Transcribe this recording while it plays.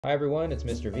Hi everyone, it's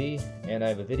Mr. V, and I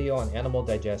have a video on animal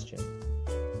digestion.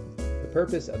 The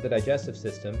purpose of the digestive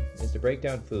system is to break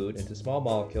down food into small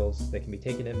molecules that can be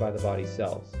taken in by the body's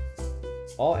cells.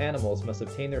 All animals must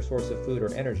obtain their source of food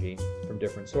or energy from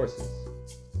different sources.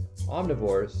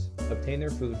 Omnivores obtain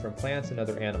their food from plants and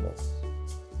other animals.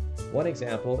 One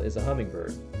example is a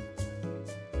hummingbird.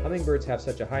 Hummingbirds have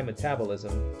such a high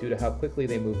metabolism due to how quickly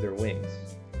they move their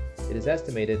wings. It is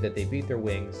estimated that they beat their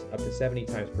wings up to 70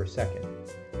 times per second.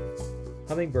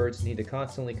 Hummingbirds need to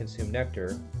constantly consume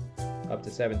nectar, up to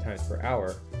 7 times per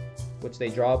hour, which they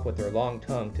draw up with their long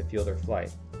tongue to fuel their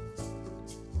flight.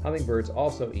 Hummingbirds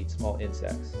also eat small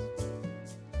insects.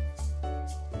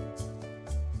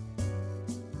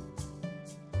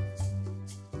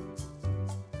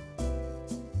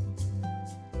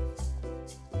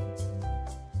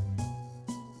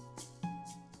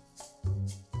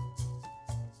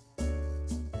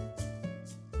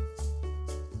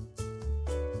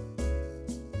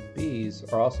 Bees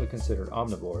are also considered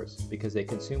omnivores because they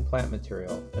consume plant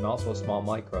material and also small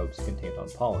microbes contained on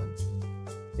pollen.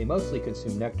 They mostly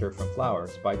consume nectar from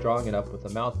flowers by drawing it up with a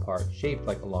mouthpart shaped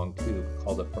like a long tube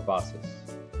called a proboscis.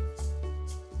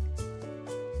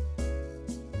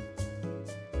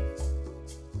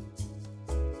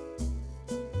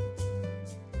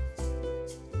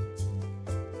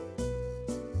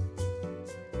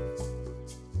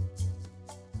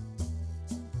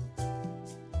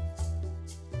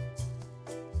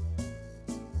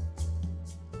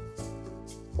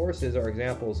 Horses are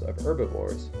examples of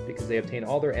herbivores because they obtain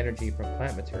all their energy from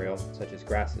plant material such as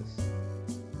grasses.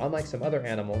 Unlike some other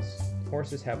animals,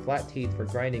 horses have flat teeth for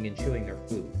grinding and chewing their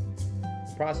food.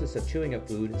 The process of chewing a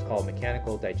food is called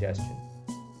mechanical digestion.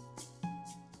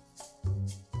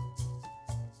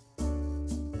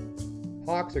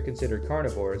 Hawks are considered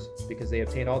carnivores because they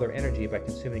obtain all their energy by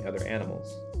consuming other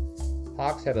animals.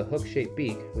 Hawks have a hook-shaped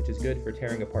beak, which is good for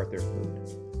tearing apart their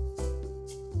food.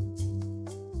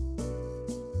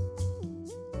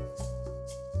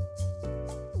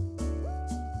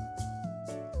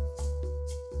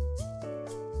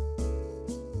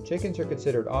 Chickens are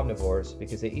considered omnivores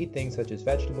because they eat things such as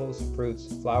vegetables,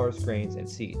 fruits, flowers, grains, and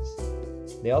seeds.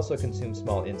 They also consume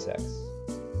small insects.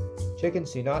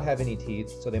 Chickens do not have any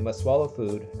teeth, so they must swallow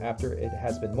food after it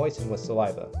has been moistened with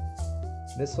saliva.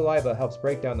 This saliva helps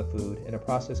break down the food in a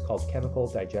process called chemical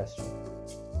digestion.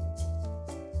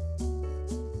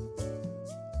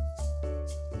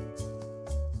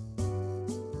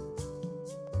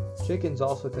 Chickens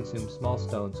also consume small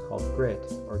stones called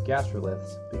grit or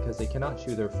gastroliths because they cannot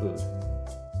chew their food.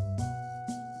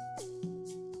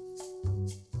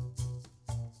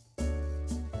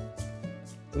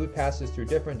 Food passes through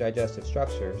different digestive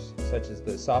structures such as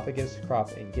the esophagus,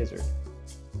 crop, and gizzard.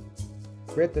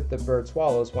 Grit that the bird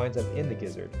swallows winds up in the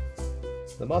gizzard.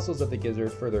 The muscles of the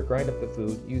gizzard further grind up the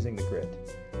food using the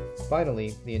grit.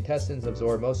 Finally, the intestines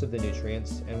absorb most of the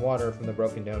nutrients and water from the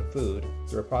broken down food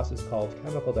through a process called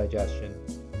chemical digestion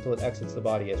until it exits the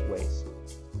body as waste.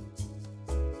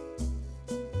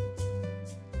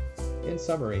 In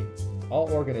summary, all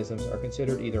organisms are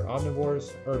considered either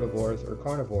omnivores, herbivores, or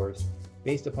carnivores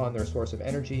based upon their source of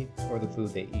energy or the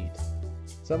food they eat.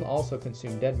 Some also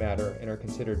consume dead matter and are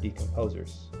considered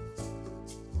decomposers.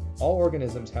 All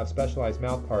organisms have specialized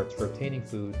mouth parts for obtaining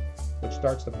food, which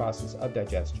starts the process of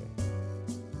digestion.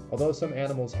 Although some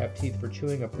animals have teeth for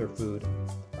chewing up their food,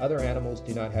 other animals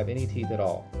do not have any teeth at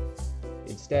all.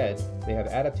 Instead, they have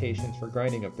adaptations for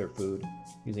grinding up their food,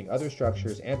 using other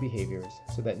structures and behaviors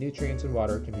so that nutrients and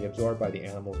water can be absorbed by the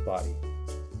animal's body.